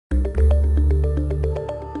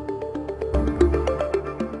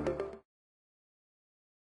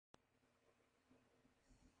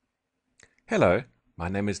Hello, my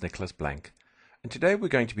name is Nicholas Blank, and today we're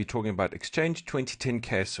going to be talking about Exchange 2010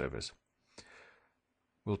 CAS servers.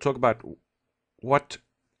 We'll talk about what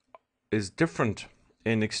is different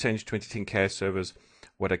in Exchange 2010 CAS servers,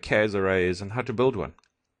 what a CAS array is, and how to build one.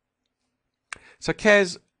 So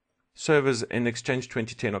CAS servers in Exchange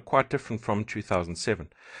 2010 are quite different from 2007.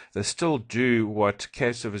 They still do what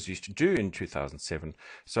CAS servers used to do in 2007.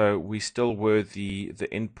 So we still were the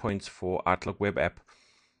endpoints for Outlook web app,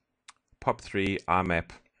 POP3,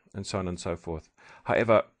 IMAP, and so on and so forth.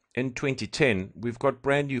 However, in 2010, we've got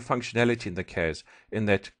brand new functionality in the CAS, in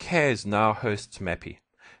that CAS now hosts MAPI.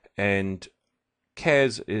 And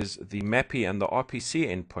CAS is the MAPI and the RPC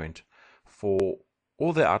endpoint for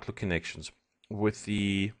all the Outlook connections, with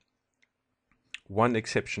the one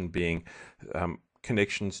exception being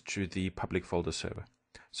connections to the public folder server.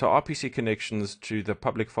 So RPC connections to the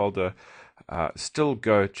public folder still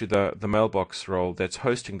go to the mailbox role that's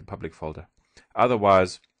hosting the public folder.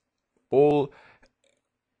 Otherwise, all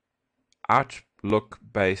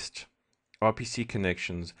Outlook-based RPC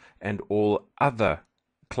connections and all other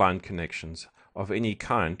client connections of any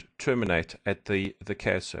kind terminate at the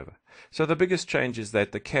CAS server. So the biggest change is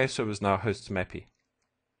that the CAS server now hosts MAPI.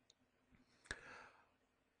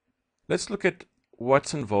 Let's look at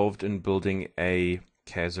what's involved in building a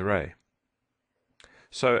CAS array.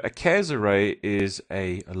 So a CAS array is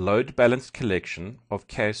a load-balanced collection of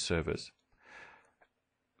CAS servers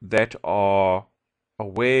that are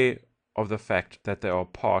aware of the fact that they are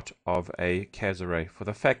part of a CAS array, for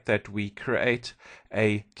the fact that we create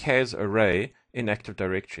a CAS array in Active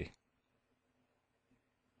Directory.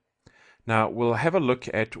 Now we'll have a look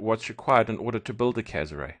at what's required in order to build a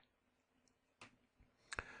CAS array.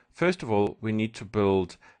 First of all, we need to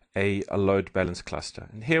build a load balance cluster.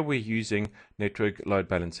 And here we're using Network Load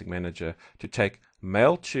Balancing Manager to take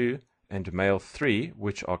Mail2 and Mail3,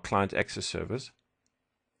 which are client access servers,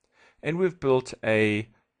 and we've built a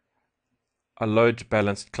load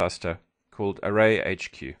balanced cluster called Array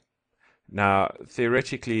HQ. Now,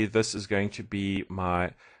 theoretically, this is going to be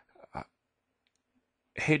my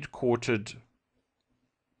headquartered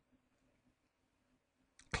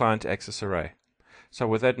client access array. So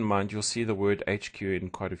with that in mind, you'll see the word HQ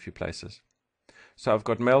in quite a few places. So I've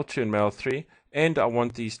got Mail2 and Mail3, and I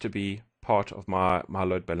want these to be part of my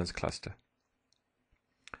load balance cluster.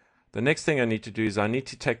 The next thing I need to do is I need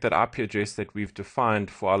to take that IP address that we've defined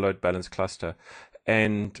for our load balance cluster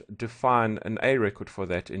and define an A record for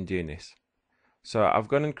that in DNS. So I've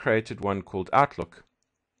gone and created one called Outlook,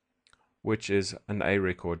 which is an A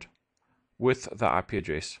record with the IP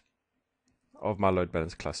address of my load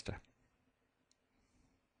balance cluster.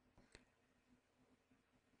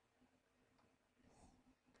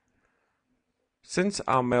 Since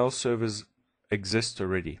our mail servers exist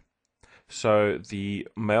already, so the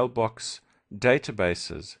mailbox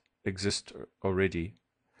databases exist already,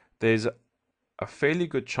 there's a fairly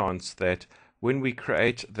good chance that when we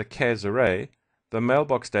create the CAS array, the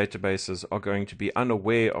mailbox databases are going to be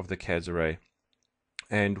unaware of the CAS array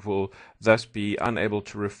and will thus be unable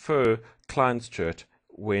to refer clients to it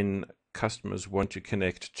when customers want to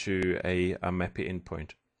connect to a MAPI endpoint.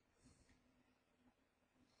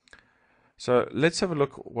 So let's have a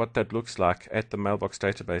look what that looks like at the mailbox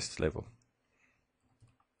database level.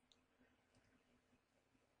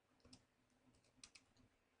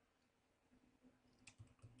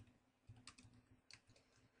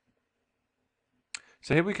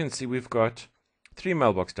 So here we can see we've got 3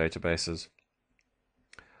 mailbox databases,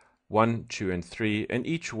 1, 2, and 3, and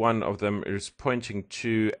each one of them is pointing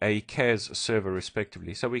to a CAS server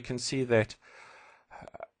respectively. So we can see that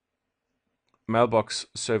mailbox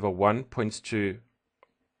server 1 points to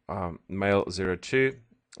mail02,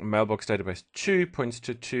 mailbox database 2 points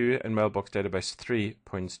to 2, and mailbox database 3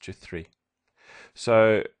 points to 3.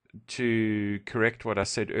 So to correct what I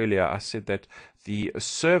said earlier, I said that the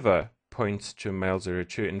server points to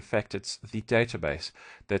mail02. In fact, it's the database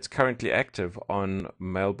that's currently active on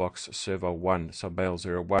mailbox server 1, so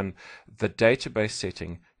mail01. The database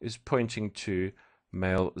setting is pointing to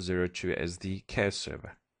mail02 as the CAS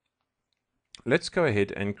server. Let's go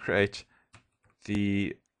ahead and create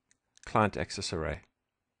the client access array.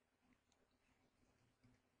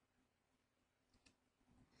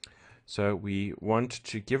 So we want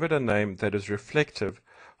to give it a name that is reflective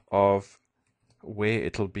of where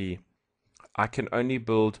it'll be. I can only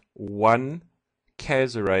build one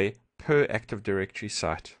CAS array per Active Directory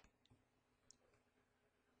site.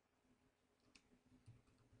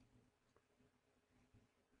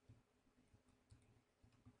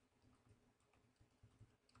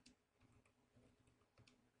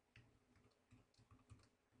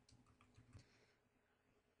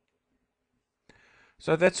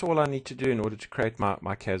 So that's all I need to do in order to create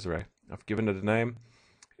my CAS array. I've given it a name.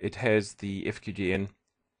 It has the FQGN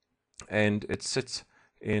and it sits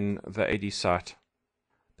in the AD site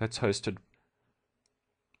that's hosted.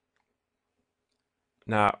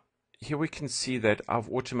 Now, here we can see that I've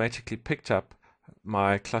automatically picked up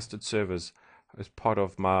my clustered servers as part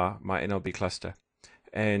of my NLB cluster.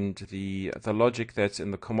 And the logic that's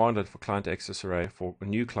in the commandlet for client access array, for a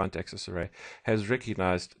new client access array, has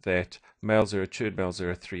recognized that mail02 and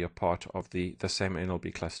mail03 are part of the same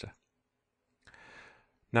NLB cluster.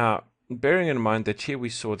 Now, bearing in mind that here we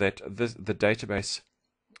saw that the database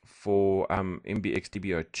for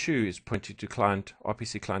MBXDB02 is pointing to client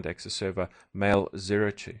RPC client access server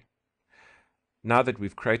mail02. Now that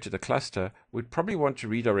we've created a cluster, we'd probably want to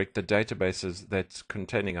redirect the databases that's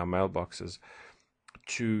containing our mailboxes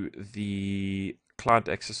to the client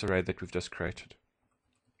access array that we've just created.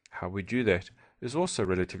 How we do that is also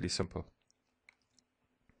relatively simple.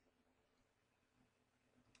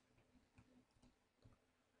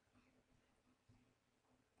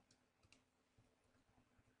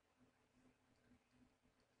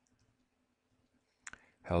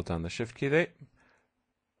 Held down the shift key there.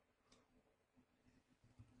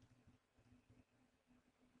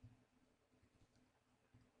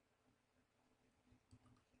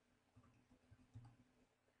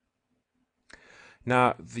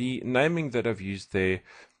 Now, the naming that I've used there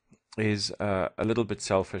is a little bit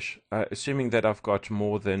selfish. Assuming that I've got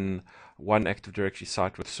more than one Active Directory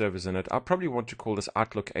site with servers in it, I probably want to call this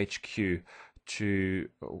Outlook HQ to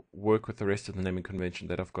work with the rest of the naming convention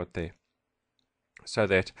that I've got there. So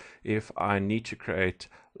that if I need to create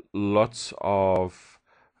lots of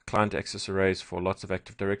client access arrays for lots of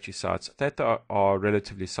Active Directory sites, that are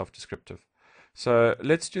relatively self-descriptive. So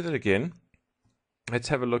let's do that again. Let's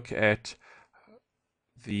have a look at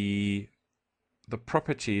the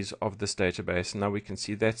properties of this database. Now we can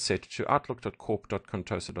see that's set to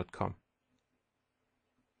outlook.corp.contoso.com.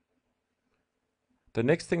 The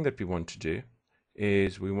next thing that we want to do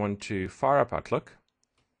is we want to fire up Outlook.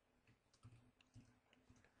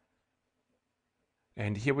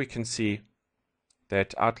 And here we can see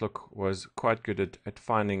that Outlook was quite good at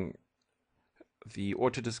finding the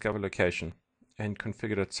auto-discover location and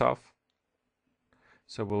configured itself.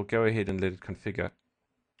 So we'll go ahead and let it configure.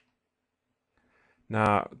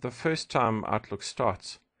 Now, the first time Outlook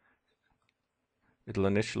starts, it'll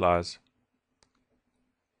initialize.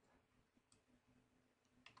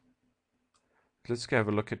 Let's go have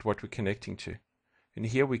a look at what we're connecting to. And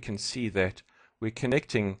here we can see that we're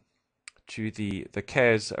connecting to the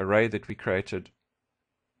CAS array that we created,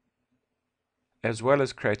 as well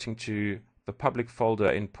as creating to the public folder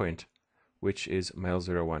endpoint, which is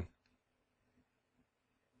mail01.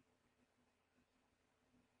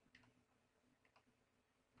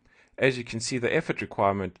 As you can see, the effort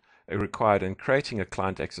required in creating a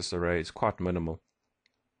client access array is quite minimal.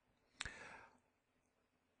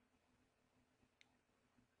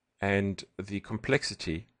 And the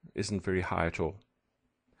complexity isn't very high at all.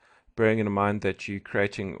 Bearing in mind that you're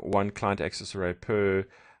creating one client access array per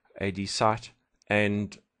AD site,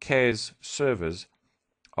 and CAS servers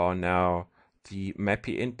are now the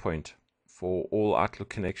MAPI endpoint for all Outlook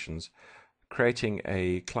connections. Creating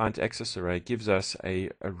a client access array gives us a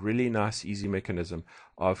really nice, easy mechanism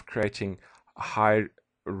of creating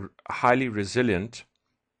highly resilient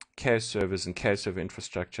CAS servers and CAS server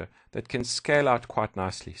infrastructure that can scale out quite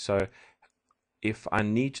nicely. So if I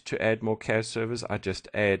need to add more CAS servers, I just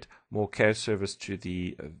add more CAS servers to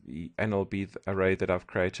the NLB array that I've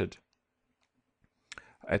created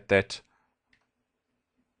at that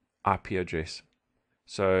IP address.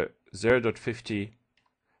 So 0.50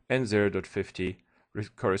 and 0.50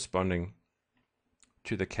 corresponding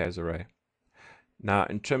to the CAS array. Now,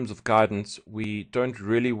 in terms of guidance, we don't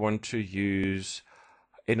really want to use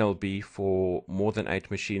NLB for more than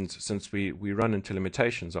 8 machines, since we run into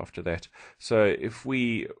limitations after that. So if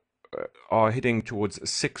we are heading towards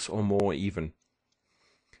 6 or more even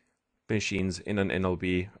machines in an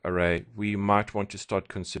NLB array, we might want to start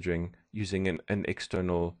considering using an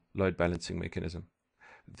external load balancing mechanism.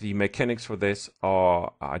 The mechanics for this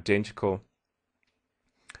are identical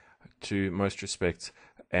to most respects,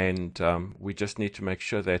 and we just need to make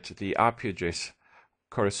sure that the IP address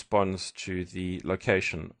corresponds to the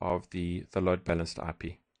location of the load balanced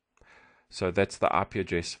IP. So that's the IP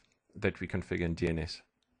address that we configure in DNS.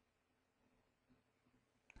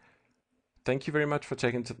 Thank you very much for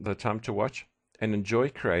taking the time to watch, and enjoy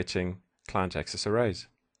creating client access arrays.